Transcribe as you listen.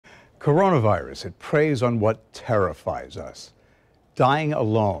Coronavirus, it preys on what terrifies us. Dying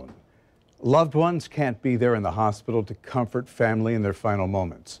alone. Loved ones can't be there in the hospital to comfort family in their final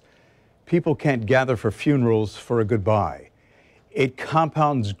moments. People can't gather for funerals for a goodbye. It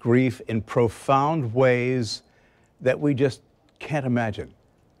compounds grief in profound ways that we just can't imagine.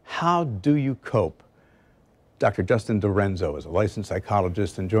 How do you cope? Dr. Justin Dorenzo is a licensed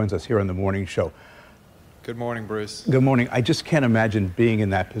psychologist and joins us here on the morning show. Good morning, Bruce. Good morning. I just can't imagine being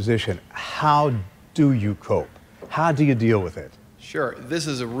in that position. How do you cope? How do you deal with it? Sure. This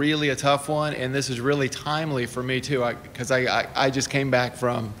is really a tough one, and this is really timely for me, too, because I just came back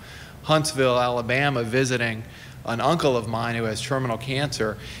from Huntsville, Alabama, visiting an uncle of mine who has terminal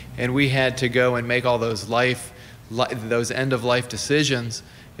cancer, and we had to go and make all those end-of-life decisions,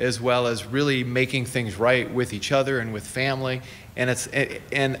 as well as really making things right with each other and with family. And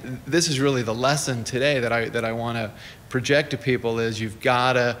this is really the lesson today that I want to project to people is we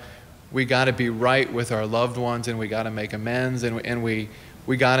got to be right with our loved ones, and we got to make amends, and we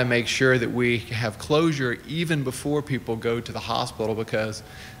got to make sure that we have closure even before people go to the hospital, because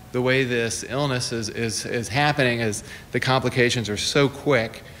the way this illness is happening is the complications are so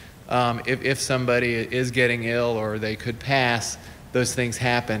quick. If somebody is getting ill or they could pass, those things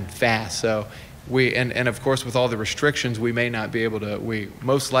happen fast. So and of course, with all the restrictions, we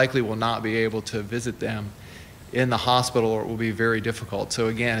most likely will not be able to visit them in the hospital, or it will be very difficult. So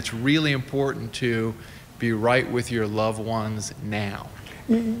again, it's really important to be right with your loved ones now.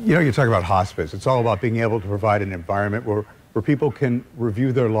 You know, you talk about hospice. It's all about being able to provide an environment where people can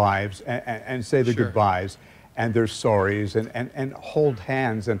review their lives and say their goodbyes and their sorries and hold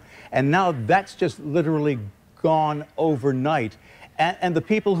hands. And now that's just literally gone overnight. And the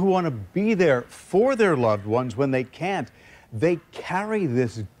people who want to be there for their loved ones when they can't, they carry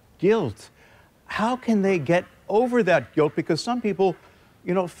this guilt. How can they get over that guilt? Because some people,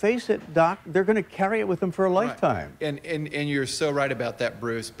 you know, face it, Doc, they're going to carry it with them for a lifetime. Right. And you're so right about that,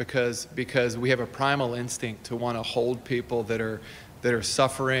 Bruce, because we have a primal instinct to want to hold people that are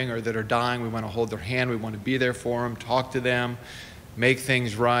suffering or that are dying. We want to hold their hand. We want to be there for them, talk to them, make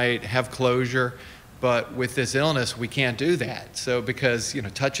things right, have closure. But with this illness, we can't do that. So because, you know,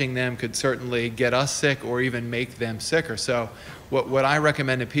 touching them could certainly get us sick or even make them sicker. So what I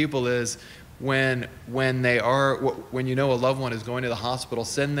recommend to people is when you know a loved one is going to the hospital,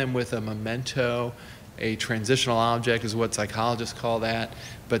 send them with a memento. A transitional object is what psychologists call that.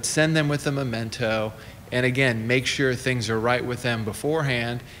 But send them with a memento. And again, make sure things are right with them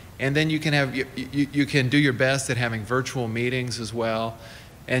beforehand. And then you can do your best at having virtual meetings as well.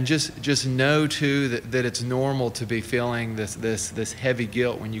 And just know too that it's normal to be feeling this heavy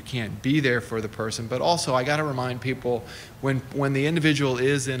guilt when you can't be there for the person. But also, I got to remind people when the individual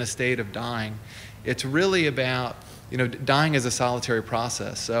is in a state of dying, it's really about, you know, dying is a solitary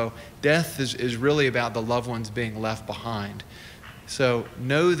process. So death is really about the loved ones being left behind. So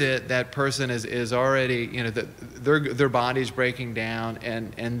know that that person is already, you know, their body's breaking down,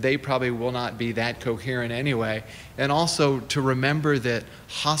 and they probably will not be that coherent anyway. And also to remember that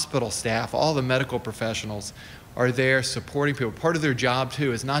hospital staff, all the medical professionals, are there supporting people. Part of their job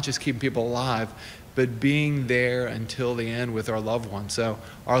too is not just keeping people alive, but being there until the end with our loved ones. So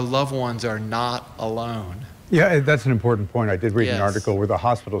our loved ones are not alone. Yeah, that's an important point. I did read an article where the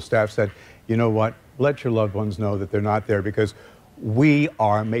hospital staff said, you know what, let your loved ones know that they're not there, because we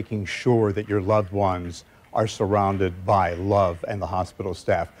are making sure that your loved ones are surrounded by love and the hospital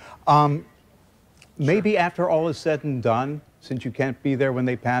staff. Maybe after all is said and done, since you can't be there when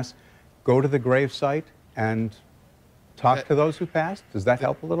they pass, go to the gravesite and talk to those who passed. Does that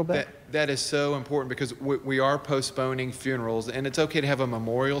help a little bit? That is so important, because we are postponing funerals, and it's okay to have a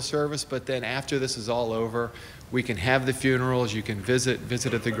memorial service, but then after this is all over, we can have the funerals, you can visit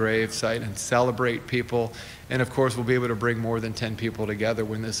at the grave site and celebrate people, and of course we'll be able to bring more than 10 people together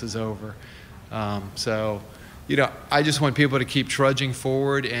when this is over. So, you know, I just want people to keep trudging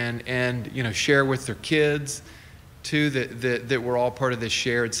forward and you know, share with their kids too that we're all part of this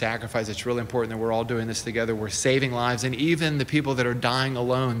shared sacrifice. It's really important that we're all doing this together. We're saving lives, and even the people that are dying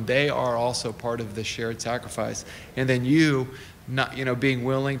alone, they are also part of this shared sacrifice. And then being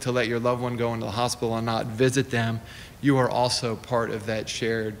willing to let your loved one go into the hospital and not visit them, you are also part of that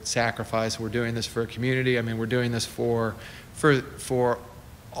shared sacrifice. We're doing this for a community. I mean, we're doing this for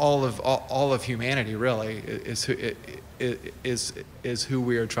all of humanity, really, is who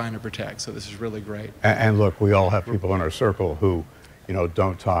we are trying to protect. So this is really great. And look, we all have people in our circle who, you know,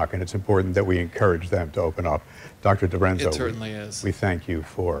 don't talk, and it's important that we encourage them to open up. Dr. Dorenzo, it certainly is. We thank you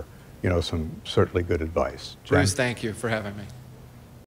for, you know, some certainly good advice. Bruce, thank you for having me.